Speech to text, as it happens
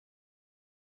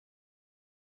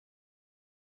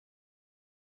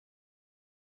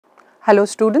Hello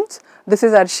students, this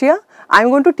is ARSHIYA. I am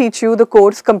going to teach you the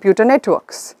course Computer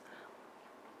Networks.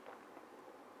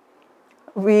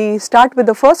 We start with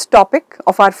the first topic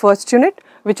of our first unit,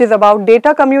 which is about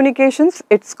data communications,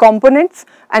 its components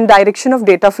and direction of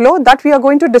data flow that we are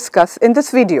going to discuss in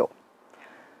this video.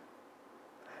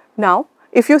 Now,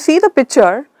 if you see the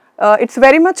picture, it's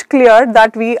very much clear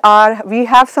that we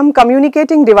have some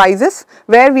communicating devices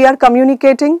where we are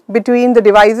communicating between the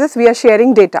devices, we are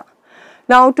sharing data.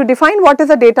 Now, to define what is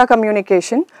a data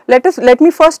communication, let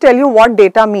me first tell you what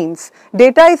data means.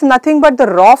 Data is nothing but the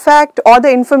raw fact or the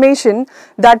information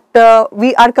that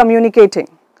we are communicating.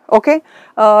 Okay,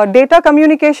 data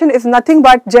communication is nothing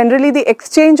but generally the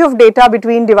exchange of data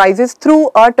between devices through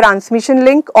a transmission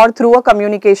link or through a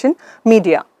communication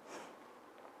media.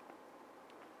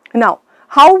 Now,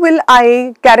 how will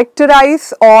I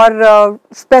characterize or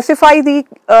specify the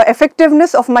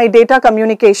effectiveness of my data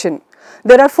communication?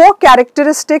 There are 4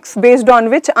 characteristics based on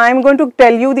which I am going to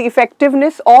tell you the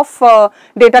effectiveness of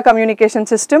data communication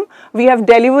system. We have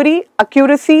delivery,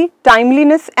 accuracy,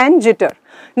 timeliness and jitter.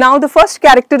 Now, the first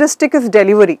characteristic is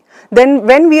delivery. Then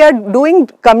when we are doing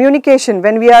communication,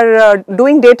 when we are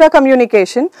doing data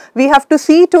communication, we have to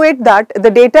see to it that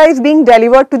the data is being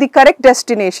delivered to the correct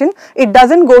destination, it does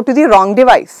not go to the wrong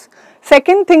device.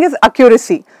 Second thing is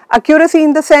accuracy. Accuracy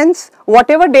in the sense,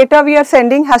 whatever data we are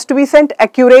sending has to be sent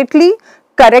accurately,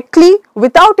 correctly,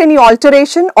 without any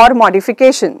alteration or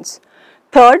modifications.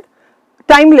 Third,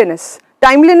 timeliness.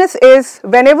 Timeliness is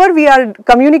whenever we are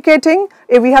communicating,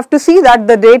 we have to see that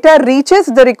the data reaches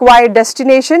the required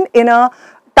destination in a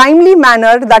timely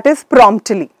manner, that is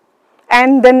promptly.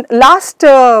 And then last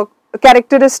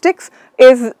characteristics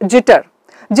is jitter.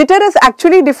 Jitter is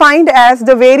actually defined as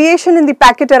the variation in the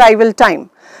packet arrival time.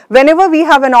 Whenever we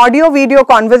have an audio-video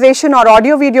conversation or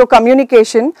audio-video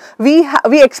communication, we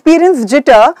experience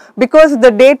jitter because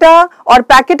the data or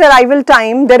packet arrival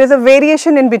time, there is a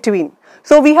variation in between.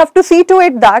 So, we have to see to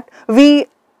it that we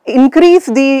increase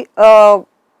the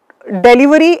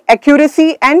delivery,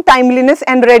 accuracy and timeliness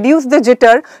and reduce the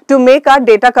jitter to make our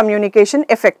data communication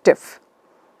effective.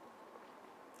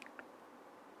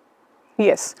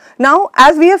 Yes. Now,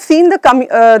 as we have seen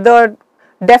the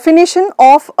definition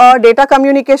of a data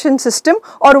communication system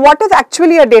or what is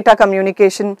actually a data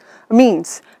communication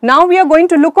means. Now, we are going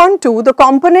to look on to the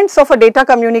components of a data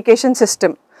communication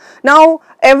system. Now,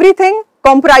 everything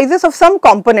comprises of some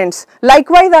components.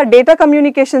 Likewise, our data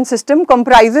communication system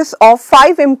comprises of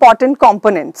 5 important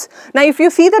components. Now, if you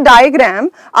see the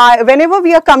diagram, whenever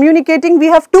we are communicating, we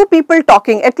have 2 people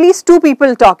talking, at least 2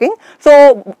 people talking.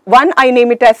 So, one I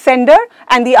name it as sender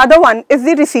and the other one is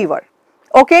the receiver.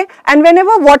 Okay, and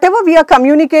whatever we are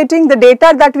communicating, the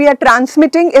data that we are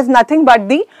transmitting is nothing but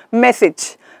the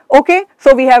message. Okay,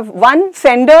 so we have 1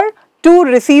 sender, 2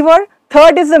 receiver,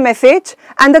 3rd is the message,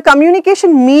 and the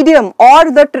communication medium or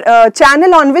the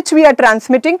channel on which we are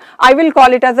transmitting, I will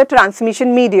call it as a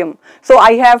transmission medium. So,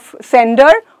 I have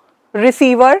sender,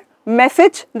 receiver,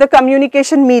 message, the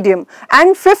communication medium,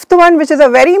 and 5th one, which is a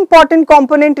very important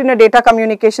component in a data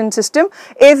communication system,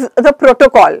 is the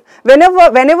protocol.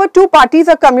 Whenever 2 parties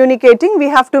are communicating, we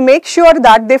have to make sure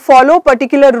that they follow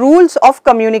particular rules of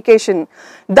communication.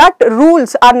 That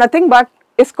rules are nothing but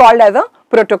is called as a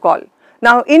protocol.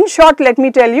 Now, in short, let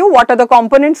me tell you what are the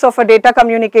components of a data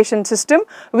communication system.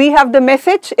 We have the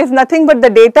message is nothing but the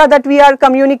data that we are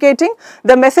communicating.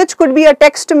 The message could be a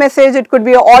text message, it could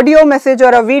be an audio message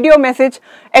or a video message,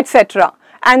 etc.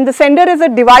 And the sender is a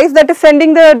device that is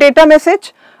sending the data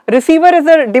message. Receiver is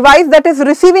a device that is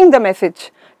receiving the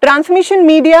message. Transmission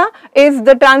media is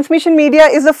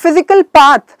a physical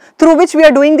path through which we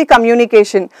are doing the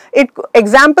communication.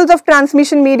 Examples of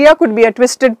transmission media could be a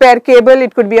twisted pair cable,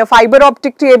 it could be a fiber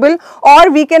optic cable, or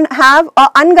we can have a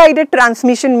unguided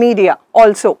transmission media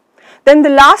also. Then the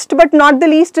last but not the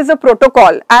least is a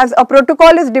protocol, as a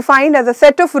protocol is defined as a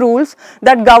set of rules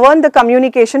that govern the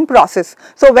communication process.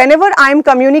 So, whenever I am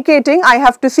communicating, I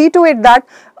have to see to it that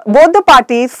both the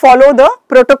parties follow the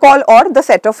protocol or the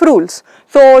set of rules.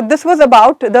 So, this was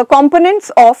about the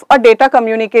components of a data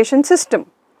communication system.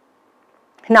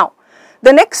 Now,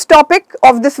 the next topic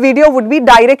of this video would be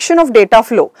direction of data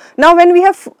flow. Now, when we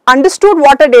have understood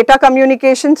what a data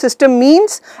communication system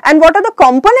means and what are the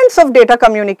components of data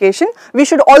communication, we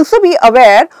should also be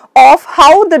aware of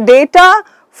how the data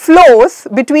flows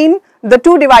between the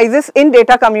 2 devices in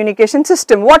data communication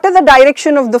system. What is the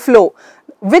direction of the flow?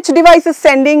 Which device is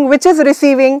sending, which is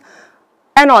receiving,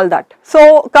 and all that.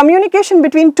 So, communication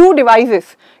between 2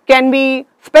 devices can be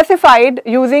specified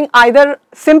using either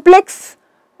simplex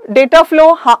data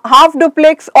flow, half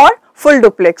duplex or full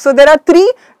duplex. So, there are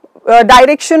 3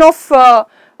 direction of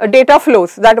data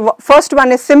flows. That first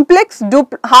one is simplex,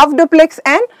 half duplex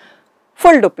and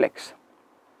full duplex.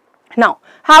 Now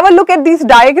have a look at these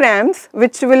diagrams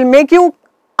which will make you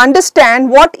understand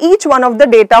what each one of the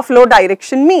data flow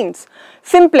direction means.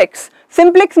 Simplex.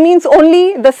 Simplex means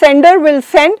only the sender will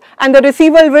send and the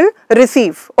receiver will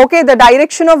receive. Okay, the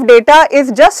direction of data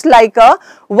is just like a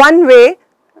one-way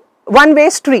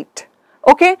street.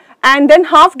 Okay, and then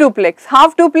half duplex.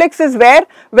 Half duplex is where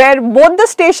both the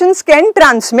stations can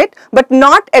transmit but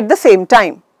not at the same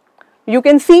time. You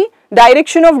can see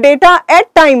direction of data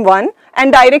at time 1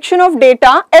 and direction of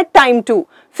data at time 2,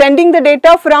 sending the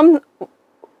data from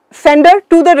sender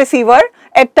to the receiver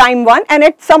at time 1, and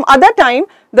at some other time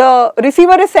the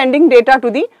receiver is sending data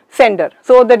to the sender.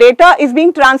 So the data is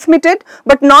being transmitted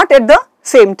but not at the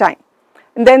same time.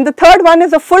 And then the third one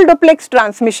is a full duplex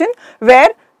transmission, where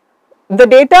the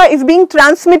data is being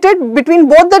transmitted between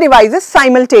both the devices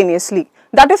simultaneously.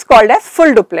 That is called as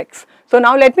full duplex. So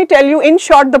now let me tell you in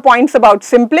short the points about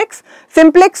simplex.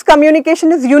 Simplex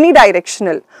communication is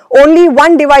unidirectional. Only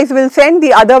one device will send,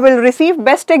 the other will receive.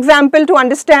 Best example to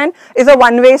understand is a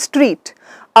one-way street.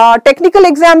 Technical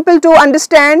example to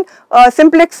understand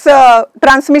simplex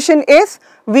transmission is,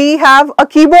 we have a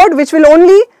keyboard which will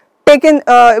only take in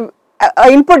an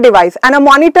input device and a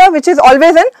monitor which is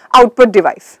always an output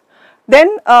device.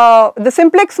 Then the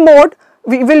simplex mode,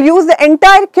 we will use the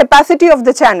entire capacity of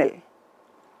the channel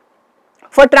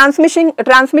for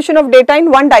transmission of data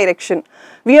in one direction.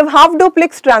 We have half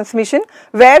duplex transmission,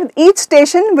 where each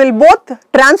station will both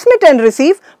transmit and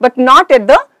receive but not at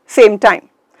the same time.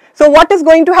 So what is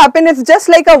going to happen is just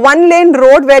like a one-lane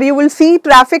road where you will see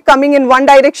traffic coming in one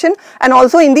direction and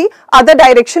also in the other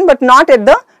direction but not at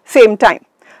the same time.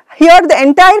 Here the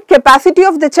entire capacity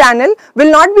of the channel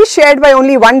will not be shared by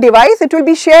only one device, it will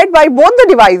be shared by both the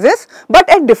devices but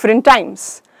at different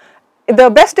times. The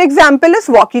best example is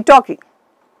walkie-talkie.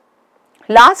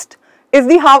 Last is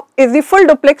the full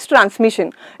duplex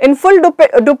transmission. In full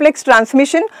duplex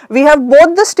transmission, we have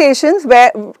both the stations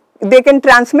where they can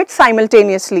transmit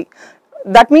simultaneously.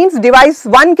 That means device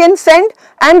 1 can send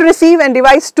and receive, and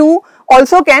device 2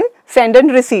 also can send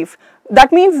and receive.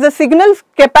 That means the signal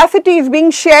capacity is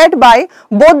being shared by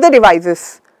both the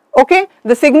devices. Okay,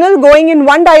 the signal going in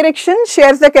one direction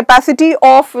shares the capacity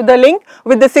of the link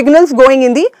with the signals going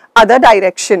in the other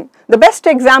direction. The best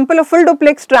example of full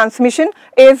duplex transmission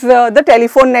is the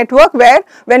telephone network, where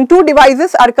when two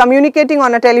devices are communicating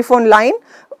on a telephone line,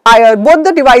 both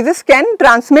the devices can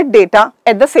transmit data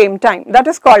at the same time. That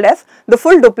is called as the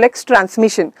full duplex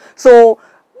transmission. So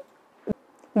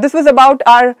this was about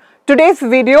our today's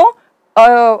video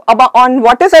on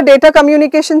what is a data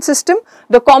communication system,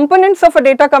 the components of a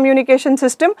data communication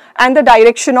system, and the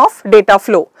direction of data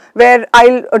flow. Where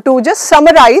to just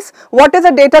summarize, what is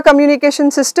a data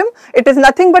communication system? It is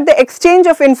nothing but the exchange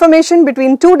of information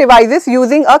between two devices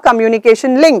using a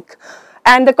communication link.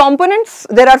 And the components,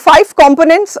 there are 5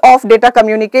 components of data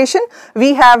communication.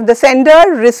 We have the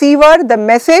sender, receiver, the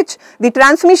message, the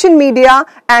transmission media,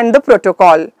 and the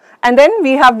protocol. And then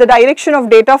we have the direction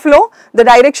of data flow. The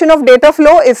direction of data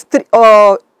flow is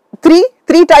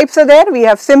three types are there. We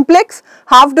have simplex,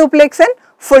 half duplex and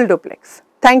full duplex.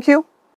 Thank you.